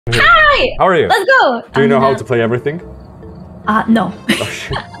Hi! How are you? Let's go! Do you know how to play everything? No. Oh,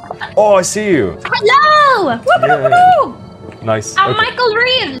 shit. Oh, I see you! Hello! Woo-hoo-hoo-hoo! Nice. I'm Okay. Michael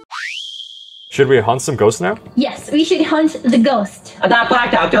Reeves! Should we hunt some ghosts now? Yes, we should hunt the ghost. I got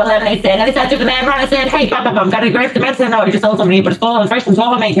blacked out to 11. I said, and I said to the man, I said, hey, got a great medicine now. You just told somebody, but it's full of fresh and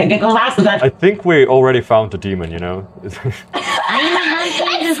swallow me. Can get the last of that. I think we already found the demon, you know? Guys!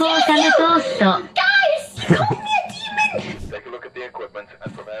 Call me a demon! Take a look at the equipment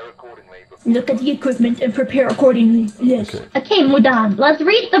and prepare accordingly. Look at the equipment and prepare accordingly. Yes. Okay, Mudan, let's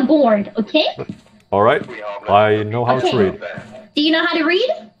read the board, okay? Alright, I know how to read. Do you know how to read?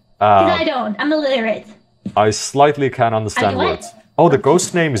 Because I don't. I'm illiterate. I slightly can understand what? words. Oh, the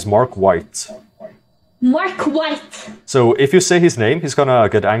ghost name is Mark White. Mark White. So if you say his name, he's gonna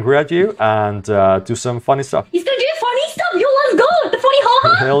get angry at you and do some funny stuff. He's gonna do funny stuff. Yo, let's go. The funny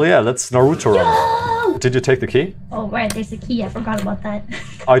haha. Hell yeah, let's Naruto run. Yo. Did you take the key? Oh, right. There's a key. I forgot about that.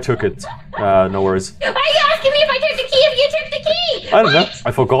 I took it. No worries. Why are you asking me if I took the key if you took the key? I don't know.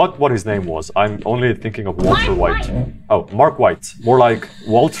 I forgot what his name was. I'm only thinking of Walter Mark White. Oh, Mark White. More like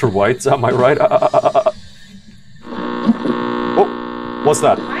Walter White. Am I right? Oh, what's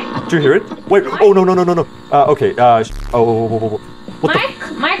that? Did you hear it? Wait. Oh no. Okay.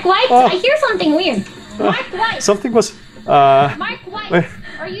 Mark White. Oh. I hear something weird. Mark White. Something was. Mark White. Wait.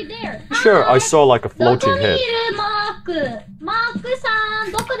 Are you there? Sure. I saw like a floating head.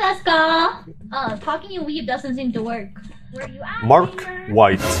 Mark-san, どこですか? Talking in weeb doesn't seem to work. Where are you at? Mark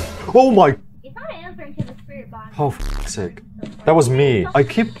White. Oh my. It's not answering to the spirit box. Oh, f***'s sake. That was me. I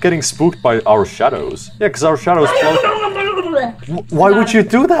keep getting spooked by our shadows. Yeah, because our shadows float. Why would you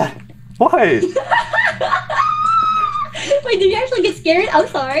do that? Why? Wait, did you actually get scared? I'm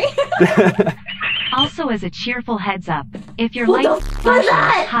sorry. Also, as a cheerful heads up, if your What the lights f- was flash,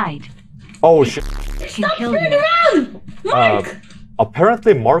 that? hide. Oh shit. Can Stop kill turning you. around! Mark!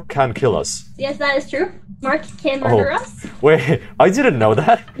 Apparently Mark can kill us. Yes, that is true. Mark can murder us. Wait, I didn't know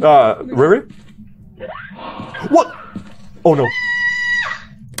that. Riri? What? Oh no.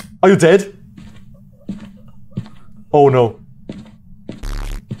 Are you dead? Oh no.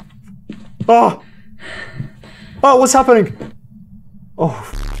 Ah! Oh, what's happening?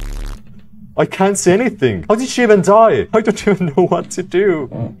 Oh. I can't see anything. How did she even die? I don't even know what to do.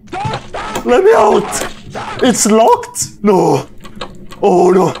 Let me out! It's locked! No!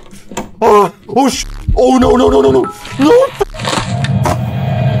 Oh no! Oh sh! Oh no! No!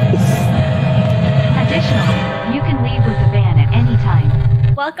 Additionally, you can leave with the van at any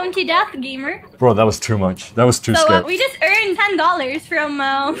time. Welcome to Death, gamer. Bro, that was too much. That was too scary. We just earned $10 from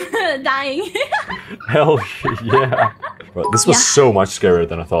dying. Hell yeah. Bro, this was so much scarier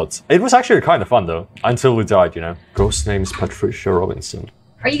than I thought. It was actually kind of fun though, until we died, you know. Ghost name's Patricia Robinson.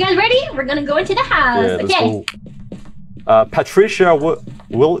 Are you guys ready? We're gonna go into the house. Yeah, let's okay. go. Patricia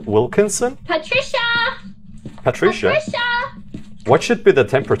Wilkinson? Patricia! Patricia? Patricia! What should be the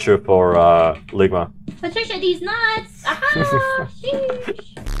temperature for Ligma? Patricia, these nuts! Aha!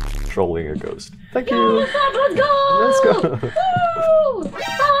 Sheesh! Trolling a ghost. Thank Yo, you. what's up? Let's go! Let's go. Woo!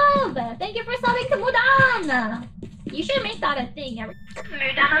 Sub! Thank you for subbing to Mudan! You should make that a thing.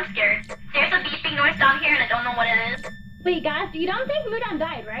 Mudan, I'm scared. There's a beeping noise down here and I don't know what it is. Wait, guys, you don't think Mudan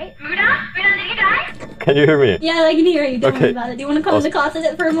died, right? Mudan, did you die? Can you hear me? Yeah, I can hear you. Don't Okay. worry about it. Do you want to come in the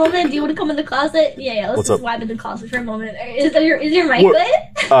closet for a moment? Do you want to come in the closet? Yeah, let's What's just up? vibe in the closet for a moment. Is your mic What? lit?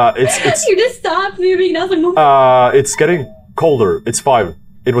 It's You just stopped moving. That was like, it's getting colder. It's 5.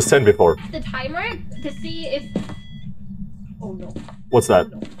 It was 10 before. the timer to see if. Oh no. What's that?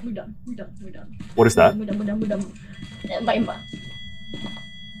 No. Mudan. What is that? Mudan. Baimba.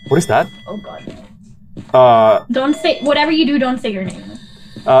 What is that? Oh god. Don't say whatever you do. Don't say your name.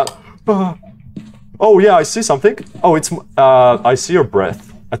 Oh yeah, I see something. Oh, it's I see your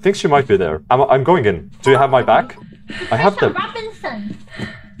breath. I think she might be there. I'm going in. Do you have my back? I have the. Robinson.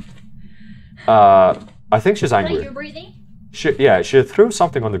 I think she's Like angry. you're breathing. She threw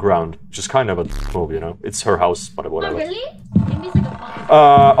something on the ground, which is kind of a move, you know. It's her house, but Oh whatever. really? Maybe it's like a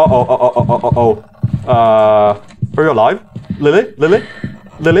fog. Are you alive?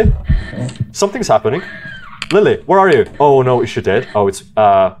 Lily? Something's happening. Lily, where are you? Oh no, is she dead? Oh, it's,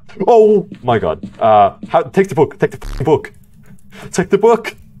 oh my god. Take the book, take the fucking book. Take the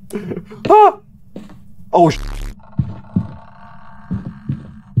book. Ah! Oh,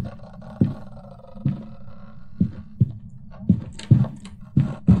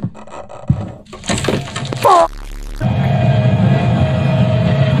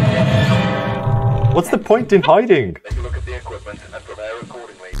 What's the point in hiding? Take a look at the equipment and prepare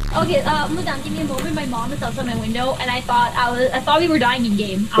accordingly. Okay, Mudan, give me a moment. My mom is outside my window, and I thought we were dying in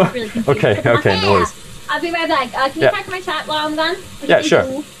game. I was really confused. Okay, no worries. I'll be right back. Can you Yeah. check my chat while I'm gone? Yeah, sure.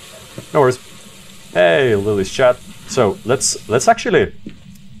 No worries. Hey, Lily's chat. So let's actually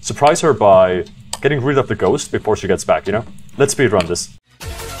surprise her by getting rid of the ghost before she gets back, you know? Let's speedrun this.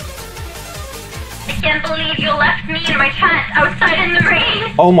 I can't believe you left me and my cat outside in the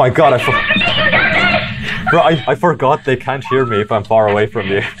rain. Oh my god, I can't believe you done this. Bro, I forgot they can't hear me if I'm far away from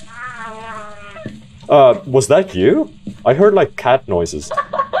you. Was that you? I heard like cat noises.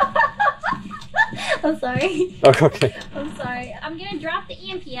 I'm sorry. Oh, okay. I'm sorry. I'm gonna drop the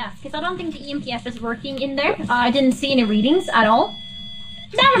EMPF because I don't think the EMPF is working in there. I didn't see any readings at all.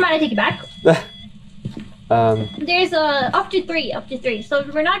 Never mind, I take it back. There's up to three. So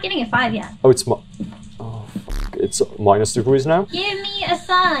we're not getting a 5 yet. Oh, it's it's -2 now? Give me a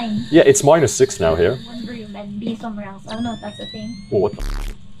sign. Yeah, it's -6 now here. One room and be somewhere else. I don't know if that's a thing. What the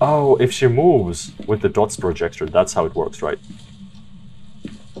Oh, if she moves with the dots projector, that's how it works, right?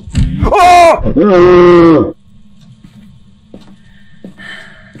 Oh!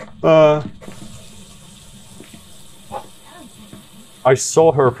 I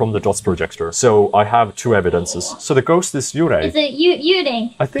saw her from the dots projector, so I have 2 evidences. So the ghost is Yurei. Is it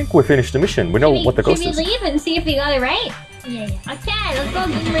Yurei? I think we finished the mission. We know what the ghost is. Should we leave and see if we got it right? Yeah. Okay, let's go,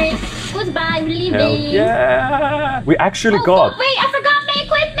 gamers. Goodbye, we're leaving. Hell yeah! We actually got... Oh, wait, I forgot my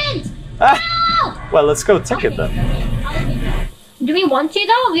equipment! Ah. No! Well, let's go take it then. Do we want to,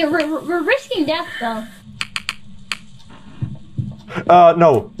 though? We're risking death, though.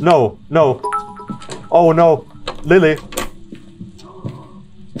 No. Oh, no. Lily.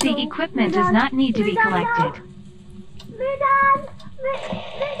 The equipment does not need to be collected. Mudan!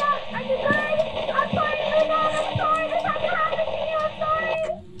 Mudan! Are you good? I'm sorry, Mudan! I'm sorry! This had to happen to you! I'm sorry!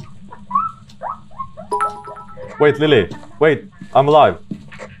 Wait, Lily. Wait, I'm alive.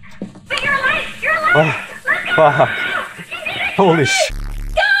 But you're alive! You're alive! Oh, fuck. Holy shit.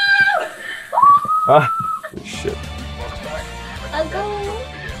 Go! Ah, shit. I'll go.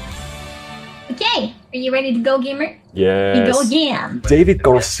 Okay, are you ready to go, gamer? Yes. You go again. David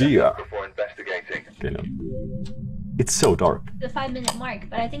Garcia. Before investigating. Okay, no. It's so dark. The 5-minute mark,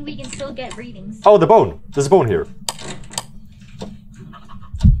 but I think we can still get readings. Oh, the bone. There's a bone here.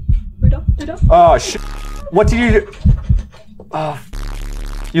 Mudan. Oh, shit. What did you do? Oh,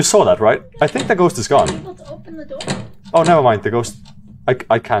 you saw that, right? I think the ghost is gone. Able to open the door? Oh, never mind. The ghost...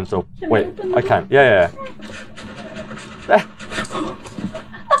 I can't open... Wait, I can't. Yeah.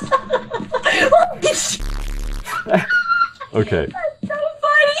 Okay. That's so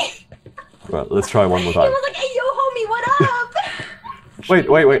funny! Well, let's try one more He time. was like, hey, yo, homie, what up?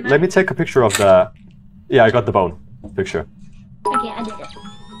 Wait. Let me take a picture of the... Yeah, I got the bone picture. Okay, I did it.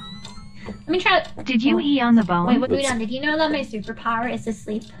 Let me try... Did you eat on the bone? Wait, Mudan, did you know that my superpower is to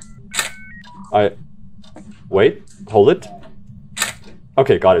sleep? Wait, hold it.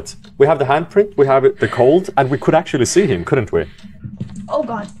 Okay, got it. We have the handprint, we have the cold, and we could actually see him, couldn't we? Oh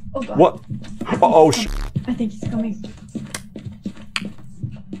god. What? Oh, sh... I think he's coming.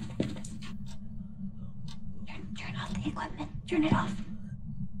 Turn off the equipment. Turn it off.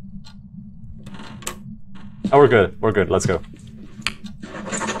 Oh, we're good. Let's go.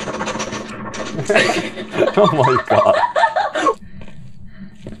 Oh my god.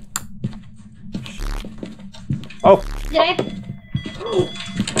 Oh. Did I?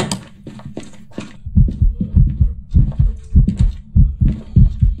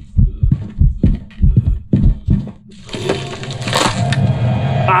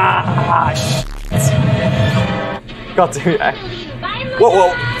 Ah, shit. God damn it.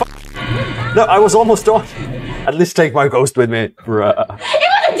 Whoa. No, I was almost done. At least take my ghost with me, bruh. It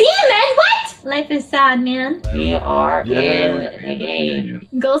was a demon! What? Life is sad, man. We are in the game.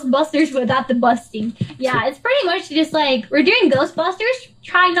 Ghostbusters without the busting. Yeah, it's pretty much just like, we're doing Ghostbusters,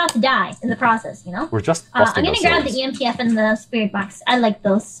 trying not to die in the process, you know? We're just I'm busting gonna grab the ourselves. EMPF and the spirit box. I like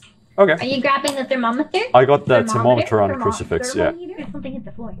those. Are Okay. you grabbing the thermometer? I got the thermometer on crucifix, yeah. Something hit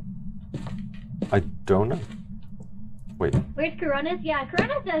the floor. I don't know. Wait. Where's Coronas? Yeah,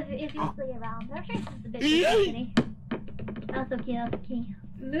 Coronas is usually around. I'm sure it's a bit today. That's okay.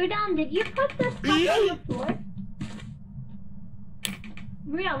 Mudan, did you put this stuff on the floor?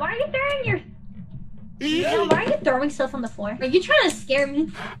 Mudan, why are you throwing your... Mudan, why are you throwing stuff on the floor? Are you trying to scare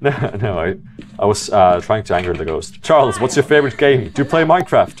me? No, I was trying to anger the ghost. Charles, what's your favorite game? Do you play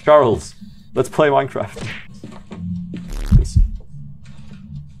Minecraft? Charles, let's play Minecraft.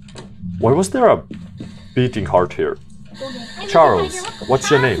 Why was there a beating heart here? Charles, what's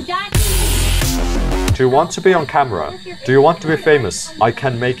your name? Do you want to be on camera? Do you want to be famous? I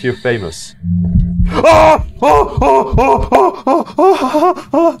can make you famous.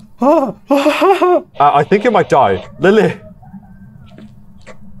 I think you might die. Lily!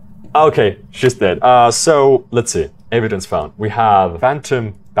 Okay, she's dead. So, let's see. Evidence found. We have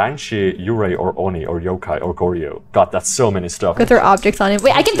phantom Banshee, Yurei, or Oni, or Yokai, or Goryo. God, that's so many stuff. Could throw objects on it.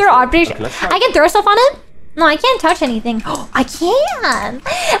 Wait, I can throw objects. Okay, let's try. I can throw stuff on it? No, I can't touch anything. Oh, I can!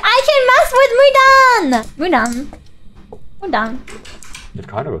 I can mess with Mudan! Mudan. It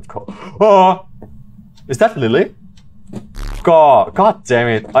kind of got cold. Oh! Is that Lily? God damn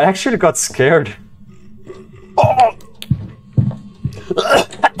it. I actually got scared. Oh!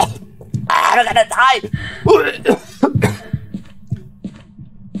 I'm gonna die!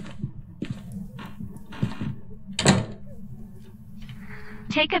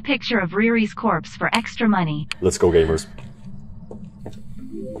 Take a picture of Riri's corpse for extra money. Let's go, gamers.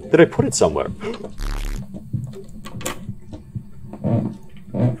 Did I put it somewhere?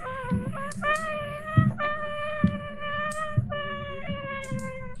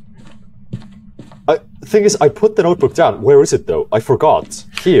 Thing is, I put the notebook down. Where is it though? I forgot.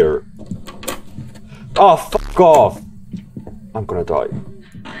 Here. Oh, fuck off. I'm gonna die.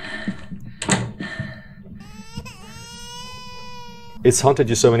 It's hunted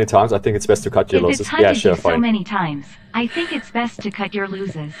you so many times, I think it's best to cut your If losses. it's hunted Yeah, sure, you so fine. many times, I think it's best to cut your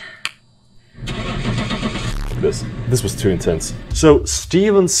losses. This was too intense. So,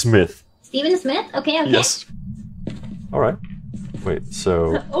 Stephen Smith. Stephen Smith? Okay, okay. Yes. Alright. Wait,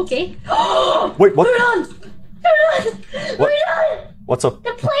 so... Okay. Wait, what? Mudan! Mudan! What? Mudan! What's up?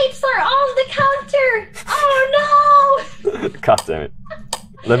 The plates are on the counter! Oh no! God damn it.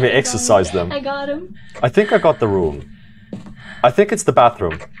 Let me exercise them. I got him. I think I got the room. I think it's the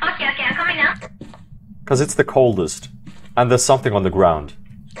bathroom. Okay, I'm coming now. Because it's the coldest. And there's something on the ground.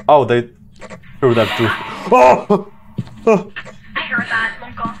 Oh, they threw that through. Oh! I heard that,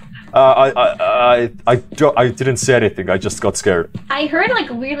 Monko. I didn't say anything, I just got scared. I heard like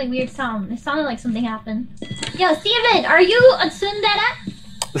a really weird sound. It sounded like something happened. Yo, Steven, are you a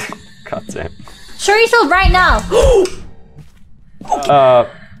tsundere? God damn. Show yourself right now.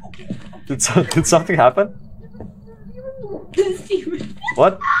 Did something happen? Steven.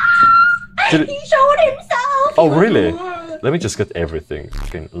 What? Did it... He showed himself. Oh, really? Let me just get everything.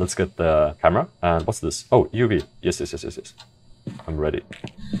 Okay, let's get the camera. And what's this? Oh, UV. Yes. I'm ready.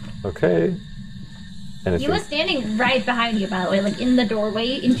 Okay. Anything? He was standing right behind you, by the way, like in the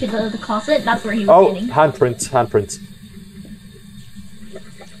doorway into the closet. That's where he was Oh, standing. handprint.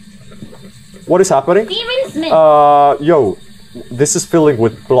 What is happening? Steven Smith. Yo, this is filling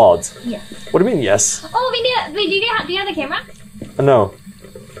with blood. Yes. What do you mean, yes? Oh, do you have the camera? No.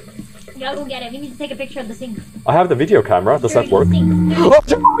 You gotta go get it. We need to take a picture of the sink. I have the video camera. Does that work? Sink. Oh,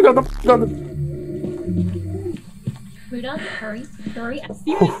 I got the... Mudan, hurry.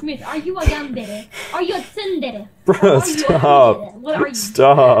 Steven Smith, are you a yandere? Are you a tsundere? Bruh, stop. What are you?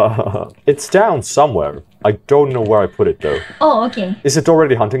 Stop. It's down somewhere. I don't know where I put it though. Oh, okay. Is it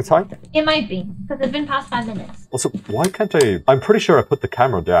already hunting time? It might be, because it's been past 5 minutes. Also, why can't I... I'm pretty sure I put the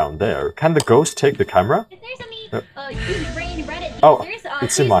camera down there. Can the ghost take the camera? If there's any huge brain Reddit Oh, users,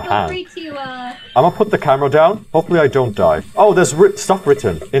 it's in my hand. Feel free to, I'm gonna put the camera down. Hopefully I don't die. Oh, there's stuff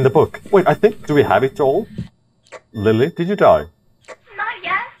written in the book. Wait, I think... Do we have it all? Lily, did you die? Not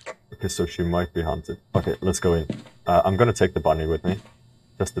yet. Okay, so she might be hunted. Okay, let's go in. I'm gonna take the bunny with me.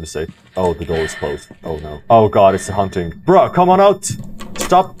 Just to be safe. Oh, the door is closed. Oh no. Oh god, it's hunting. Bruh, come on out!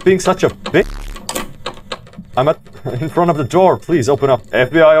 Stop being such a bitch! I'm in front of the door. Please, open up.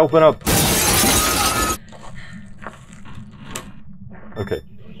 FBI, open up! Okay.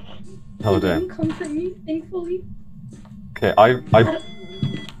 Oh damn. come for me, thankfully. Okay, I...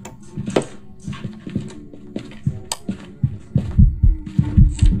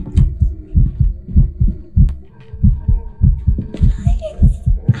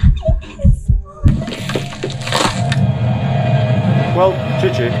 Well,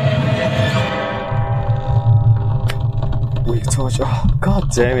 GG. Weak torch. Oh,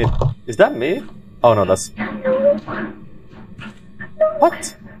 god damn it. Is that me? Oh no, that's...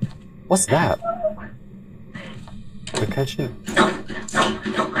 What? What's that? Wait, can't she... No,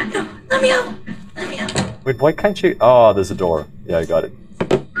 let me out. Wait, why can't she... Oh, there's a door. Yeah, I got it.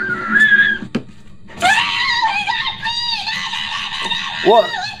 What?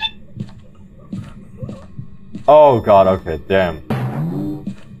 Oh god, okay, damn.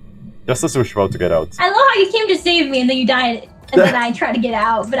 Just as we were about to get out. I love how you came to save me and then you died, and then I tried to get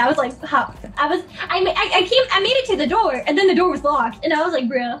out. But I was like, how? I made it to the door, and then the door was locked, and I was like,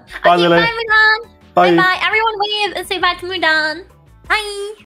 bro. Bye, Lily. Bye, Mudan. Bye. Bye, everyone wave and say bye to Mudan. Bye.